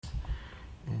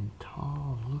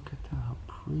look at that, how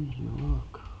pretty you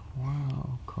look.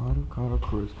 Wow, Carter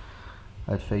Cruz.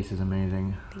 That face is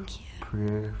amazing. Thank you.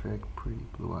 Perfect, pretty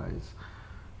blue eyes.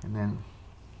 And then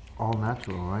all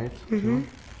natural, right? Mm-hmm.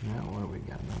 Yeah, what do we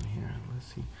got down here? Let's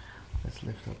see. Let's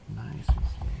lift up nice and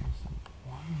slow.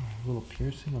 Wow, a little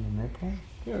piercing on the nipple.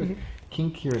 Yeah,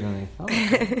 kinkier than I thought.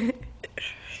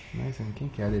 Nice and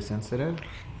kinky. Are they sensitive?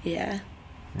 Yeah.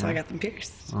 So I got them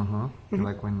pierced.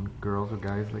 Like when girls or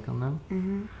guys lick on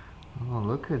them? Oh,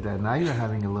 look at that. Now you're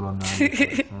having a little naughty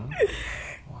face, huh?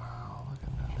 Wow, look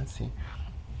at that. Let's see.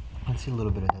 Let's see a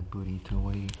little bit of that booty too.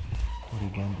 What do you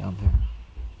got down there?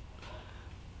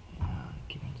 Yeah,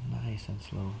 keep it nice and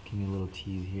slow. Give me a little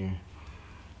tease here.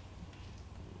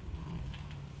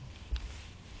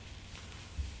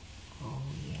 Oh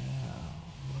yeah,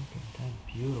 look at that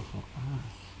beautiful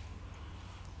ass.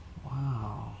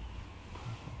 Wow,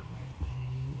 perfect right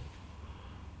there.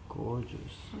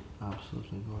 Gorgeous,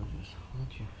 absolutely gorgeous. Why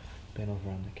don't you bend over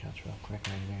on the couch real quick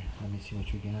right there? Let me see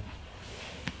what you got.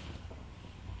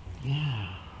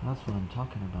 Yeah, that's what I'm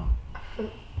talking about.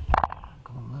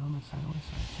 Go a little bit sideways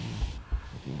so I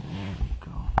see you. There we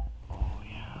go. Oh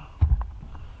yeah,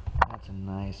 that's a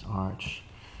nice arch.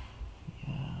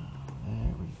 Yeah,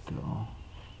 there we go.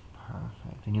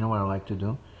 Perfect. And you know what I like to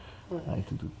do? I like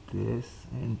to do this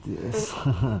and this.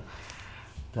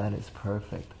 That is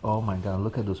perfect. Oh my god,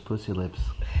 look at those pussy lips.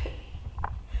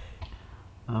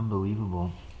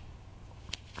 Unbelievable.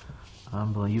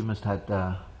 Unbelievable. You must have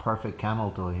the perfect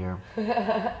camel toe here.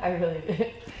 I really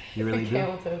did. You really do?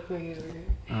 Camel toe queen.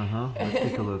 Let's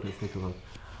take a look. Let's take a look.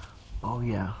 Oh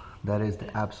yeah, that is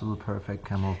the absolute perfect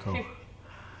camel toe.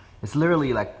 It's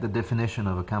literally like the definition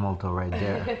of a camel toe right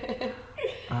there.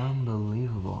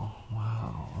 Unbelievable.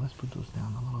 Wow. Let's put those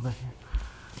down a little bit here.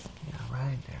 Yeah,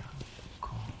 right there.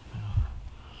 Cool. Yeah.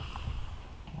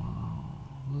 Wow.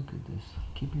 Look at this.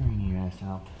 Keep your ass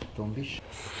out. Don't be shy.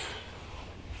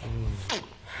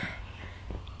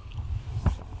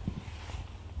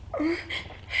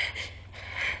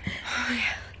 Oh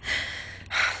yeah.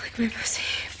 Like my pussy.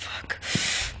 Fuck.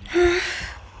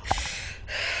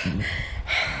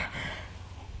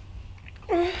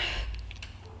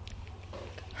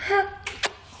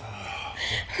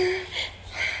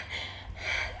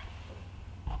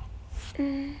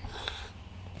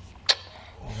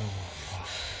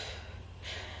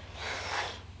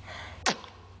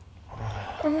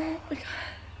 Oh my god.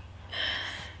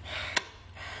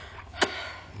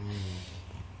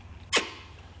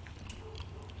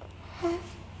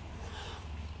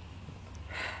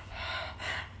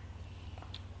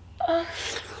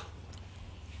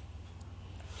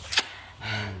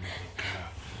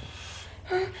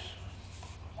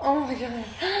 Oh my god.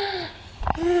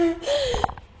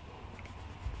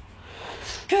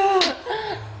 God.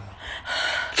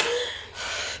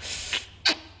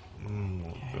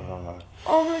 God.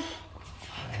 Oh my.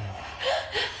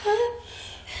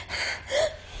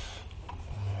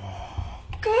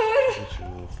 God. Get your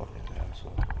little fucking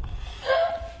asshole.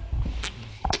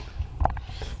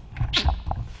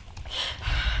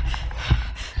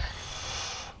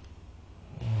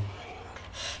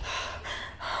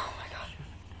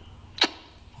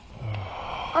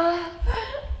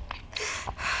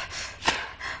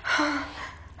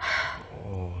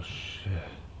 Oh shit.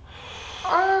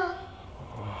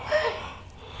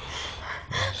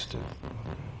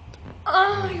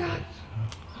 Oh my god.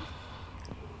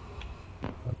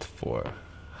 That's 4.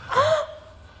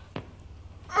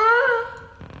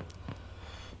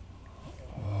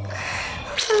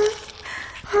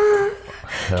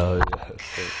 Hell yeah,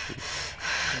 sexy.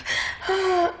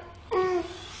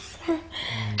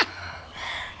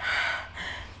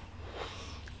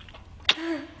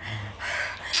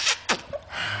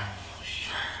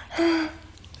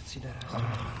 Let's see that ass.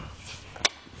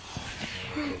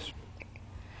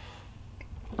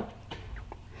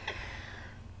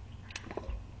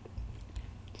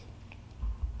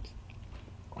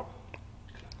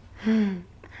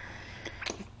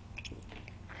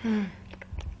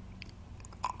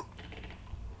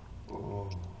 Oh.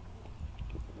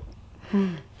 Show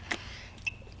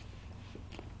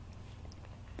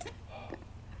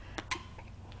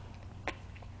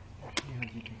me how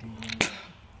deep you can go.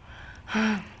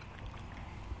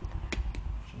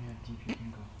 Show me how deep you can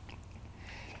go.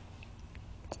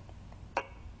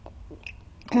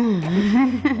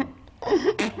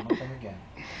 Look at me again.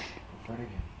 Try it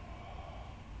again.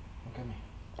 Look at me.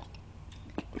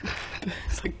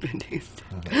 It's like bending his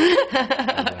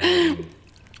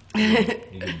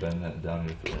You can bend that down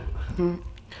your throat.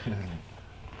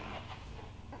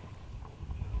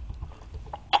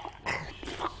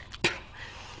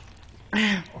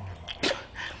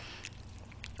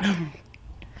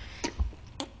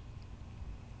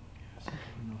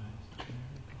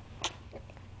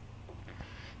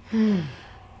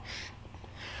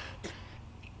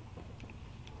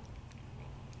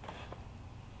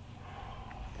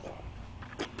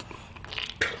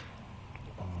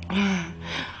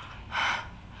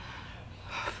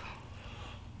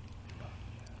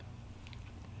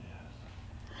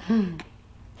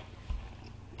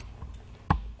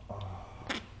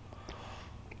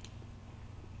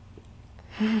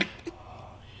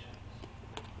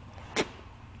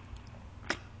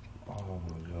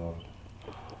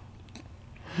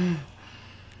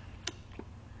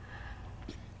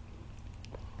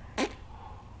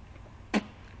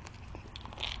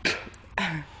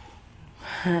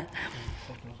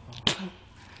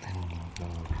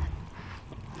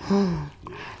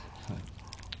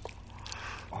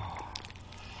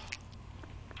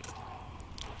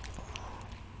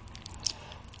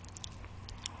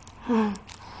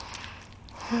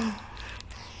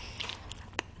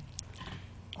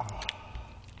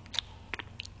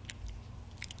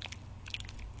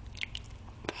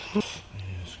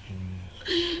 Yes, give me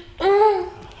this.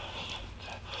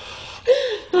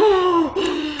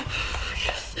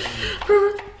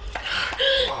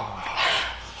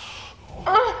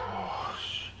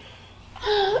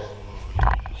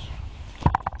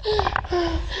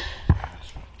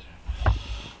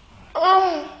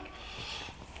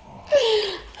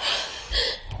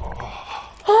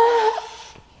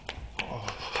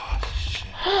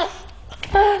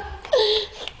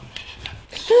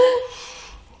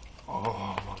 Oh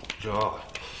my god.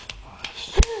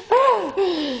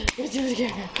 Let's do it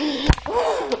again.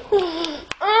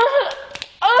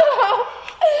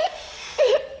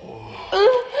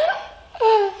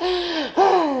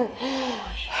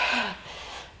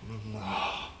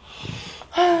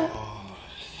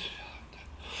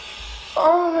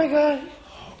 Oh my god.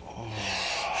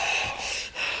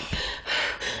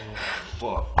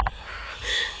 Fuck.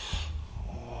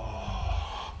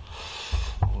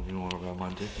 Oh, you wanna grab my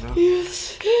dick now?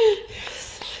 Yes.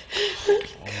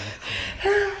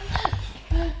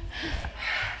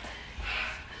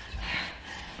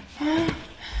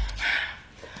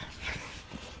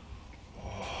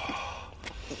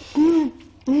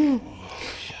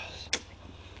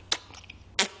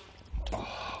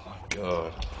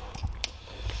 God.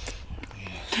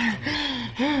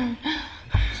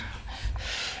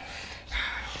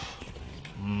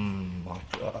 My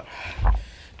God.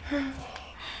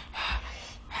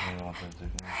 I want that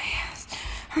dick now.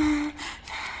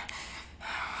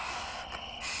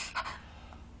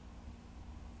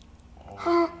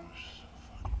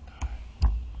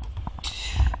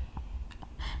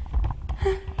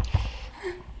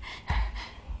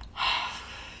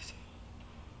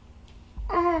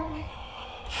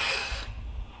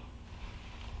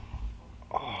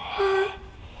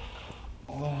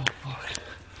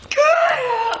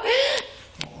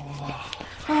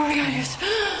 Oh my god, yes.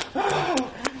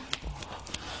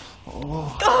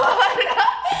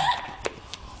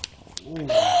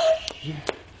 Shit.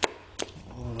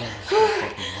 Oh, that was so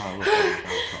fucking hot. Look at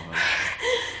that coming.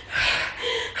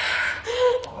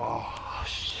 Oh,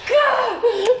 shit. Oh,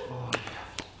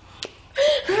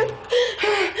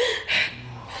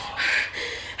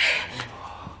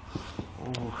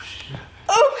 oh, shit.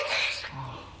 Oh my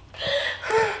god.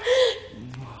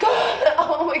 God,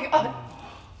 oh my god.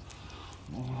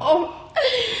 Oh.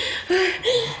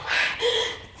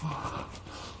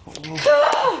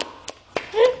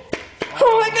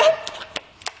 Oh my god.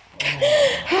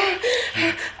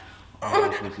 Oh,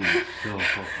 that pussy is so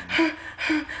fucking.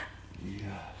 Yes.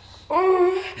 I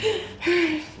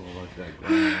still like that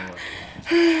grandma.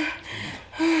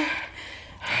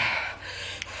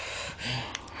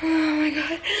 Oh my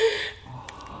god.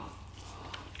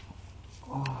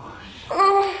 Oh,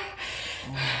 Oh.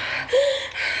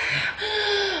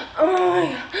 Oh my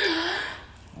god.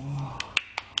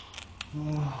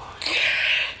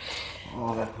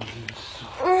 oh, that pussy is so.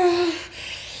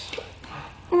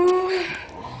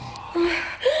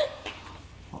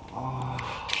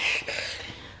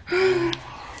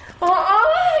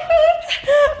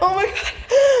 Oh my god.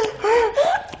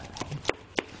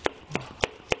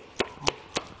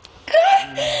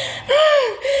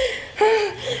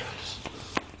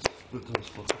 Split those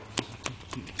fucking.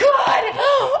 God!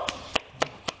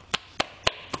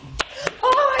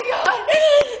 Oh my god!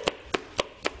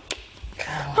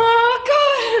 Oh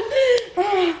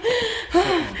god!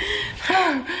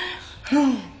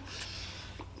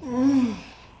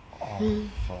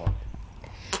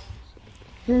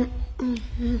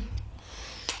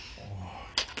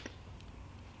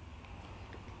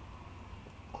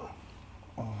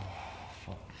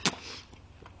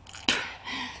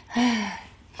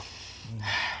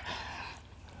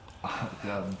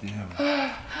 God damn it.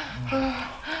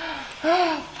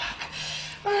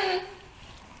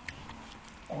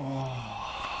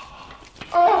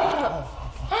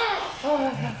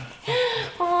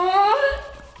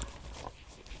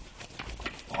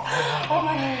 Oh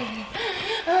my God.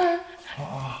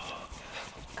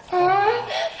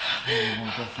 You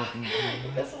want that fucking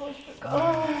thing? This one should go.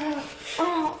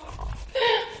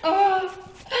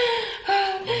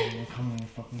 You come in your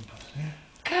fucking pussy?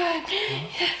 God.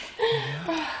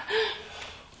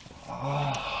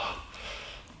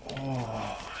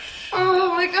 Oh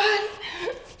my God.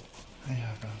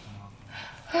 Yeah, that's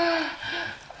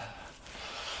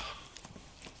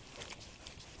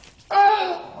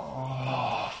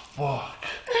oh, fuck.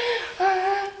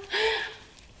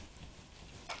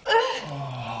 Oh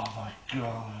my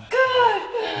God.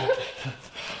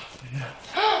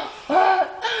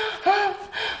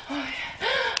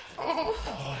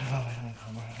 Oh, you're not even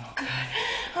come right now.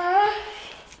 God.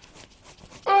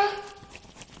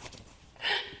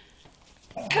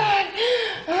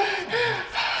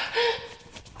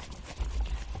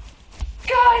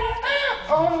 God.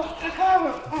 Oh, come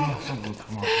on. Yeah, someone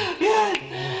come on. Yeah.